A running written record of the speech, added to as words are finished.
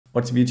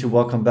What's up YouTube,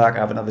 welcome back. I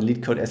have another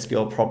LeetCode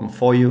SQL problem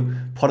for you.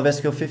 Part of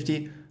SQL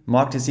 50,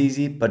 marked as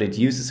easy, but it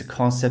uses a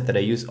concept that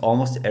I use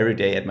almost every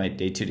day at my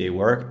day-to-day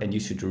work, and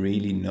you should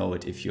really know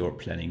it if you're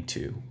planning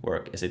to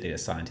work as a data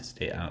scientist,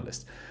 data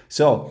analyst.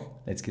 So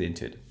let's get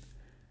into it.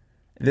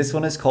 This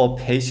one is called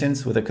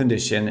Patience with a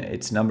Condition.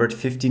 It's numbered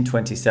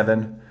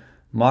 1527,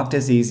 marked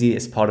as easy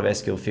as part of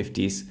SQL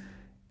 50's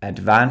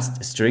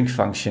advanced string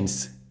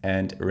functions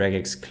and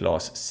regex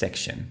clause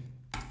section.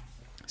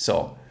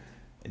 So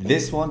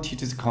this one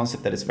teaches a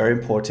concept that is very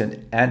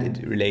important, and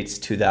it relates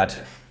to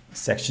that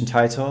section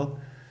title.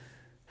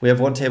 We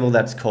have one table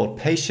that's called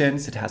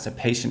patients. It has a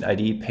patient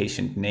ID,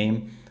 patient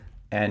name,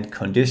 and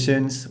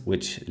conditions,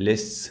 which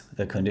lists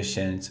the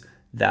conditions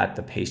that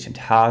the patient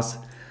has.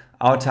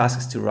 Our task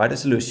is to write a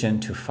solution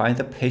to find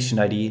the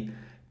patient ID,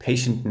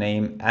 patient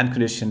name, and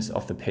conditions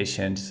of the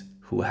patients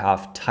who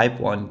have type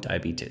 1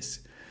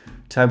 diabetes.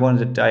 Type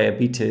 1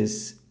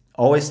 diabetes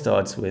always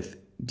starts with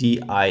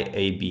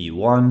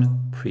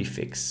DIAB1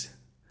 prefix.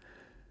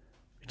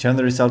 Return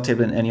the result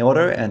table in any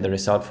order, and the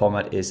result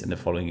format is in the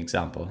following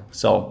example.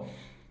 So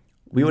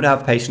we would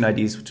have patient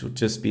IDs, which would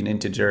just be an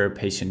integer,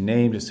 patient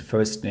name, just the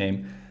first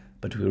name,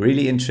 but we're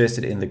really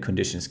interested in the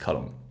conditions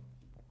column.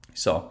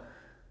 So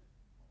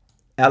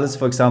Alice,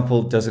 for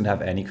example, doesn't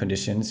have any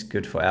conditions.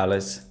 Good for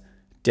Alice.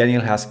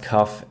 Daniel has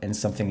cough and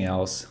something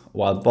else,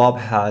 while Bob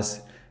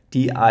has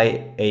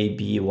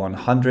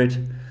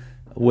DIAB100,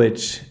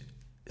 which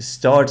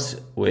starts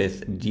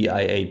with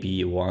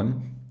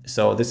DIAB1.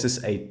 So this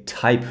is a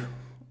type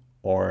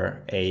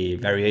or a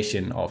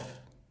variation of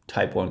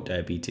type 1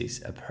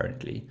 diabetes,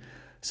 apparently.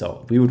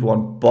 So we would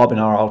want Bob in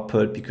our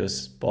output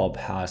because Bob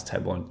has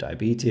type 1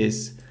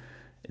 diabetes.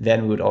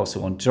 Then we would also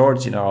want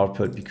George in our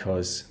output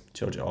because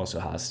George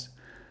also has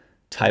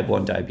type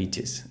 1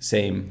 diabetes.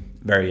 Same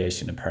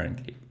variation,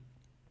 apparently.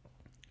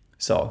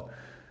 So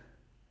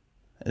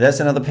there's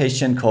another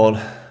patient called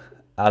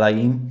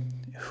Alain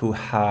who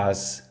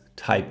has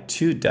type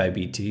 2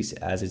 diabetes,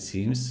 as it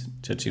seems,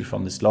 judging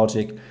from this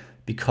logic,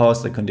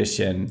 because the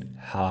condition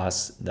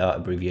has the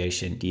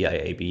abbreviation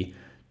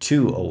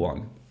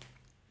DIAB201.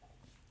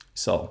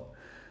 So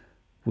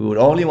we would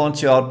only want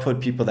to output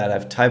people that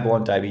have type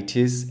 1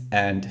 diabetes,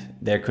 and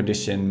their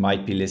condition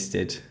might be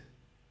listed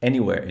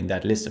anywhere in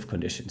that list of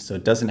conditions. So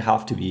it doesn't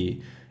have to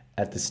be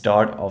at the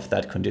start of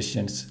that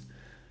conditions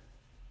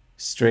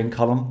string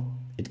column.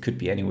 It could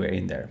be anywhere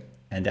in there.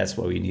 And that's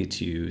why we need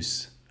to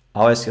use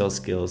our SQL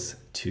skills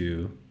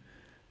to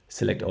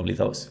select only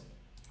those.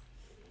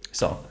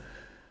 So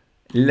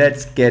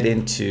let's get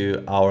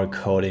into our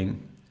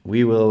coding.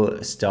 We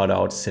will start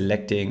out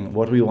selecting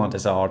what we want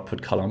as our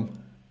output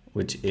column,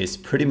 which is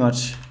pretty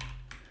much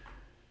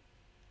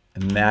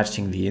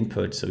matching the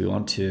input. So we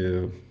want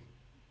to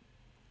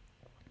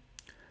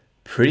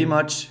pretty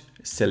much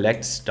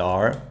select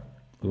star.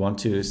 We want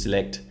to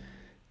select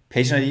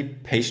patient ID,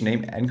 patient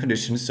name, and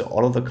conditions. So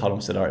all of the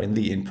columns that are in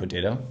the input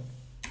data.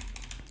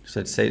 So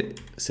let's say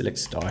select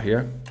star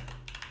here.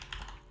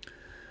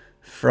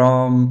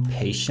 From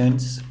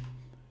patients.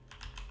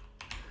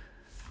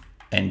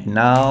 And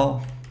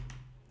now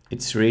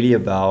it's really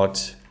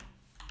about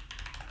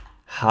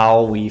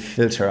how we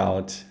filter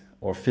out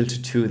or filter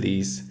to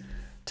these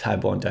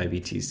type 1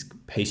 diabetes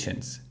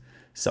patients.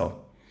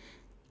 So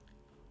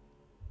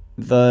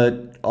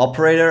the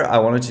operator I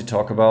wanted to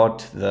talk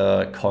about,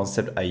 the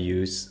concept I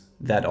use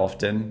that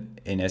often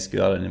in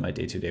SQL and in my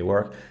day-to-day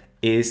work,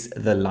 is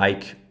the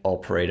like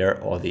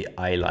operator or the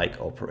I like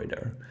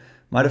operator.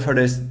 Might have heard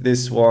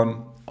this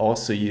one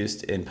also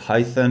used in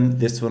Python.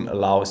 This one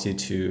allows you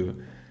to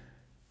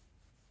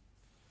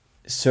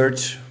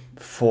search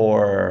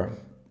for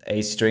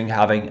a string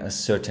having a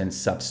certain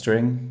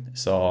substring.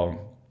 So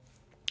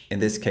in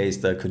this case,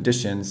 the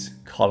conditions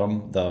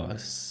column,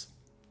 the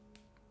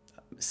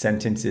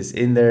sentences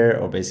in there,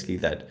 or basically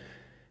that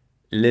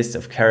list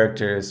of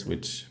characters,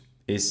 which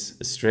is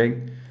a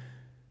string,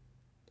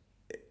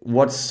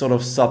 what sort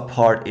of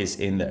subpart is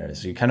in there.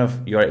 So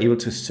you are able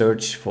to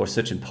search for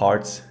certain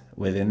parts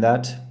within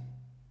that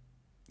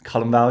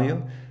column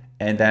value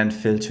and then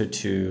filter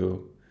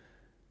to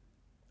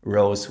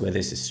rows where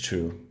this is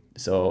true.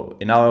 So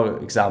in our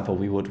example,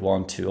 we would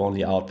want to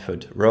only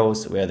output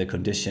rows where the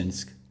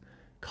conditions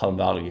column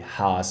value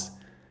has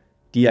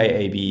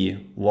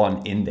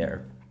DIAB1 in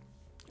there.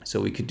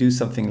 So we could do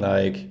something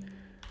like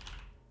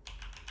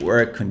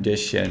work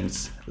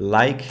conditions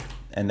like,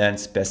 and then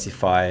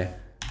specify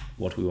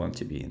what we want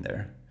to be in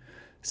there.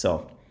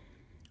 So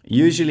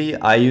usually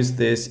I use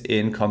this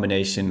in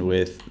combination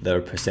with the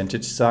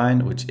percentage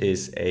sign, which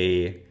is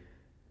a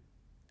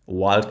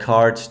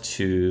wildcard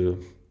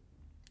to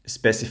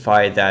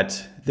specify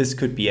that this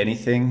could be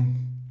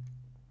anything,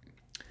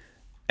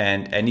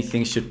 and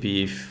anything should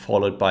be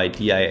followed by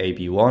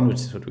DIAB1,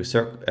 which is what we're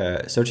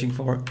searching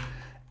for,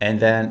 and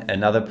then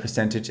another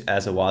percentage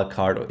as a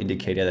wildcard or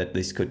indicator that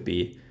this could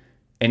be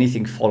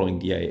anything following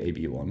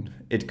DIAB1.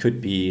 It could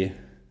be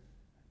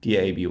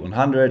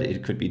DIAB100,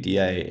 it could be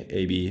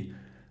DIAB101,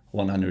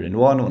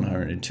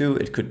 102,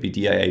 it could be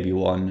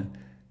DIAB1,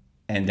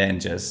 and then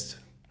just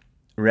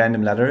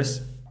random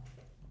letters.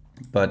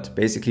 but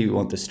basically we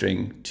want the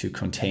string to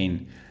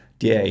contain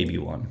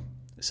DIAB1.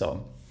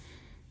 So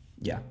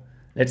yeah,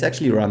 let's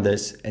actually run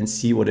this and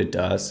see what it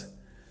does.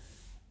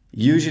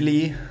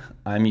 Usually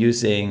I'm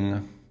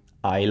using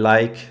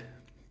I-like,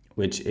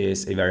 which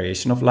is a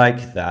variation of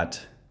like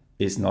that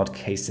is not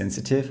case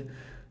sensitive.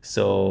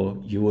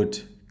 So you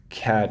would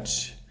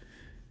catch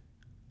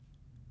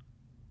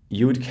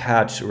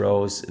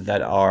rows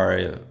that are,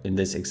 in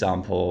this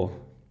example,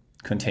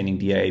 containing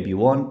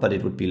DIAB1, but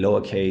it would be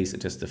lowercase,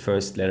 just the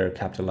first letter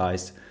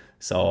capitalized.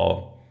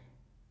 So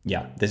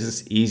yeah, this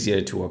is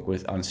easier to work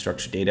with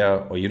unstructured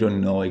data, or you don't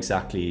know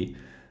exactly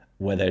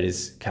whether it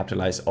is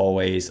capitalized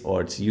always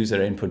or it's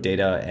user input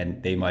data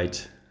and they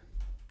might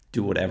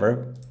do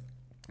whatever.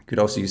 You could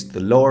also use the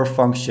lower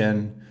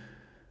function.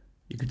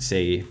 You could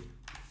say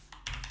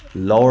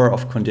lower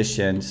of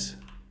conditions,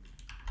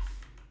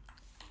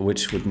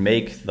 which would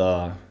make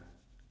the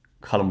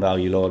column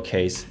value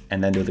lowercase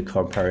and then do the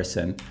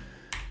comparison.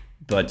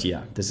 But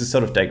yeah, this is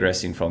sort of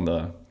digressing from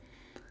the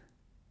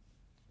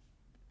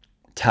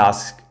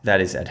task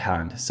that is at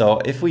hand. So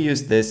if we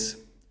use this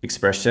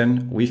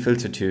expression, we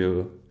filter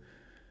to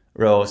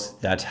rows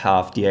that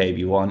have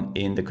DIAB1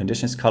 in the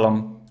conditions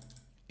column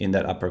in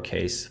that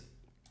uppercase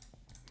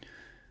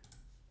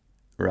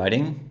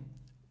writing.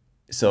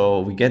 So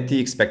we get the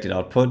expected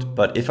output,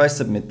 but if I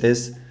submit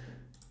this,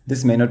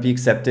 this may not be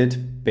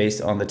accepted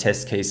based on the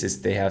test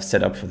cases they have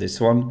set up for this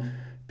one,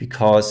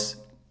 because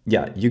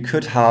yeah, you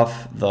could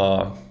have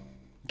the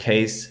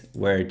case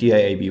where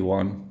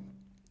DIAB1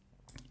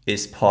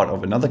 is part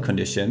of another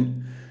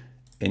condition,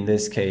 in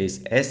this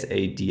case as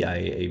a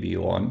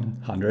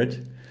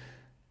DIAB100,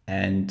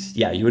 and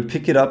yeah, you would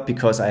pick it up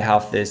because I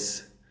have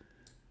this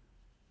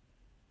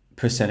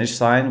percentage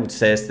sign which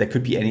says there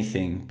could be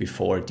anything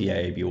before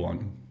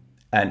DIAB1.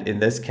 And in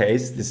this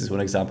case, this is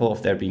one example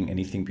of there being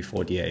anything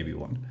before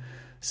DIAB1.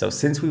 So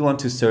since we want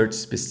to search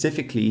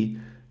specifically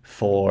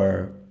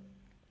for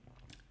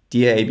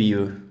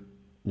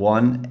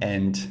DIAB1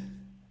 and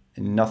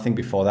nothing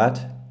before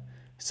that,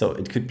 so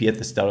it could be at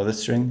the start of the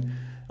string,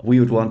 we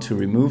would want to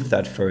remove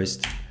that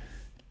first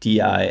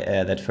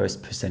that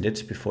first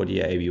percentage before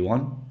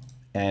DIAB1.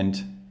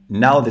 And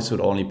now this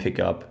would only pick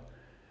up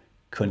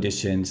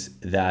conditions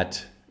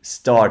that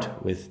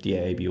start with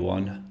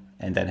DIAB1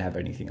 and then have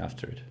anything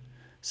after it.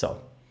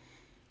 So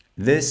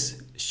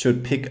this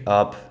should pick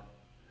up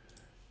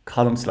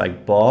columns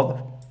like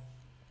Bob,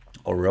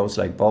 or rows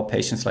like Bob,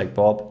 patients like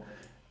Bob,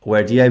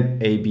 where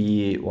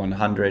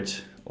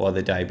DIAB100 or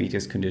the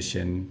diabetes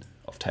condition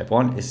of type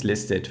 1 is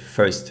listed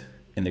first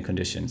in the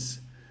conditions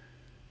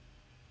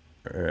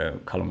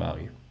column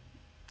value.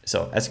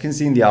 So as you can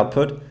see in the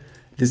output,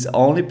 this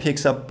only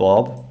picks up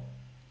Bob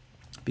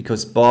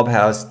because Bob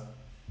has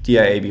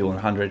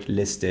DIAB100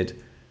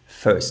 listed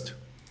first.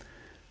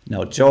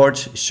 Now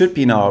George should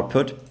be in our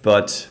output,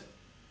 but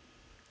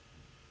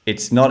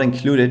it's not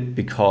included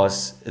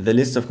because the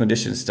list of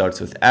conditions starts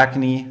with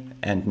acne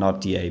and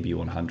not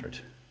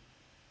DIAB100.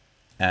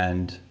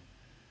 And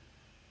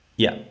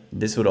yeah,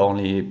 this would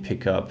only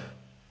pick up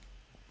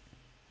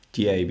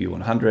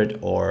DIAB100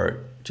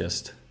 or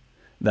just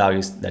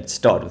values that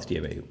start with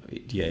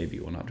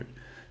DIAB100.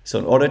 So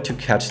in order to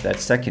catch that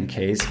second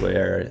case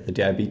where the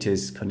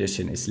diabetes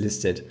condition is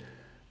listed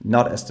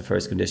not as the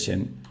first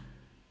condition,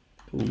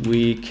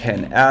 we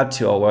can add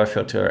to our where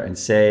filter and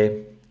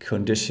say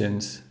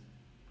conditions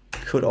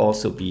could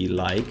also be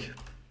like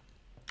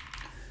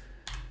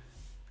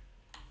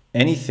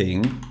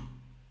anything,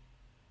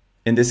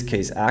 in this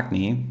case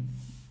acne,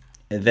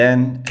 and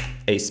then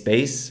a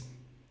space,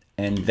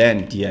 and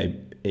then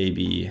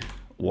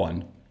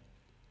DIAB1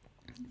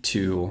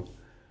 to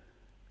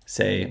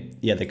say,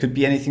 yeah, there could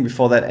be anything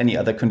before that, any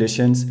other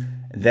conditions.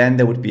 Then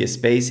there would be a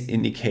space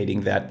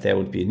indicating that there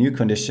would be a new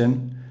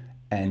condition.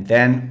 And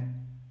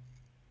then,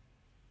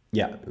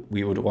 yeah,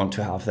 we would want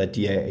to have that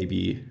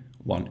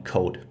DIAB1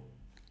 code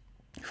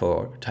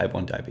for type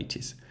 1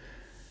 diabetes.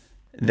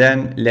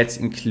 Then let's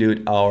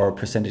include our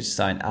percentage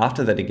sign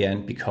after that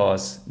again,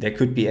 because there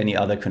could be any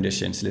other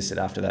conditions listed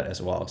after that as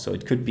well. So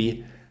it could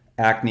be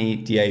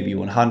acne,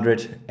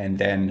 DIAB100, and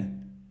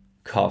then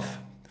cough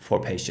for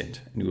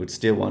patient. And we would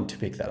still want to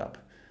pick that up.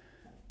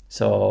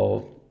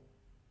 So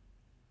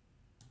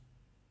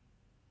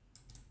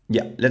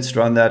yeah, let's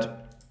run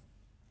that.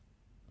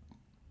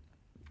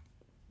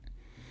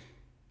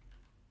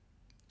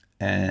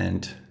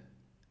 And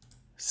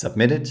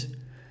submit it.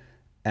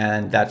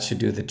 And that should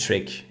do the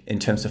trick in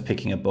terms of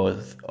picking up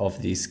both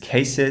of these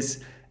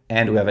cases,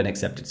 and we have an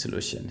accepted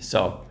solution.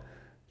 So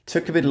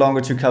took a bit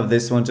longer to cover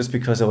this one just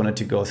because I wanted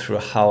to go through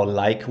how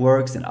like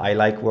works and I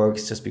like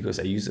works, just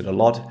because I use it a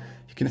lot.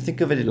 You can think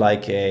of it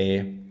like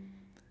a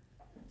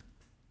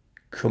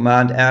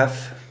Command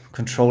F,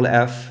 Control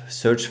F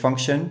search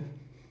function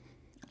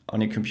on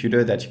your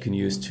computer that you can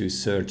use to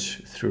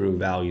search through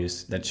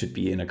values that should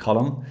be in a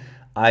column.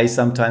 I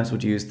sometimes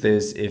would use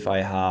this if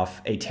I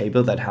have a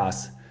table that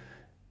has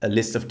a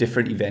list of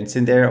different events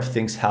in there of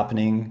things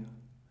happening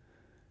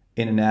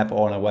in an app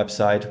or on a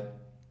website.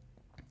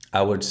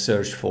 I would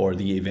search for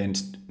the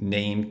event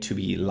name to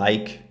be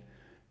like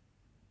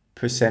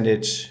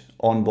percentage,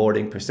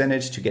 onboarding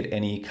percentage to get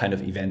any kind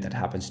of event that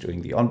happens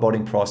during the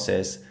onboarding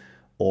process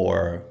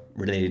or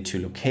related to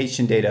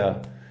location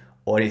data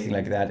or anything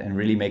like that, and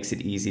really makes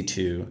it easy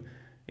to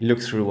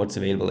look through what's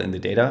available in the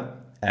data.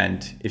 And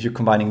if you're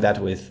combining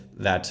that with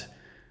that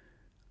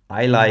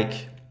I like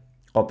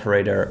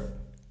operator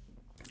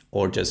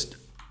or just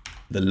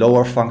the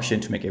lower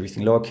function to make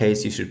everything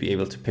lowercase, you should be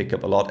able to pick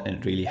up a lot, and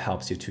it really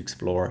helps you to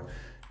explore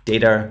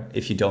data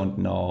if you don't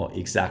know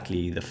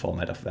exactly the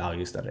format of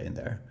values that are in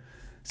there.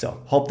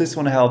 So hope this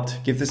one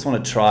helped. Give this one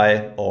a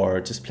try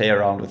or just play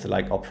around with the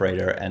like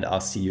operator, and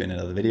I'll see you in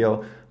another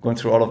video. I'm going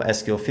through all of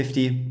SQL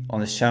 50 on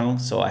this channel,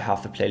 so I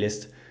have the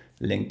playlist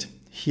linked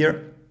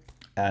here.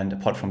 And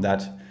apart from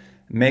that,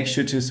 make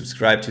sure to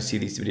subscribe to see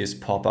these videos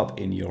pop up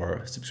in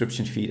your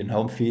subscription feed and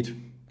home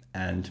feed.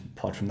 And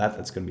apart from that,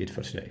 that's going to be it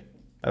for today.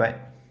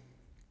 Bye-bye.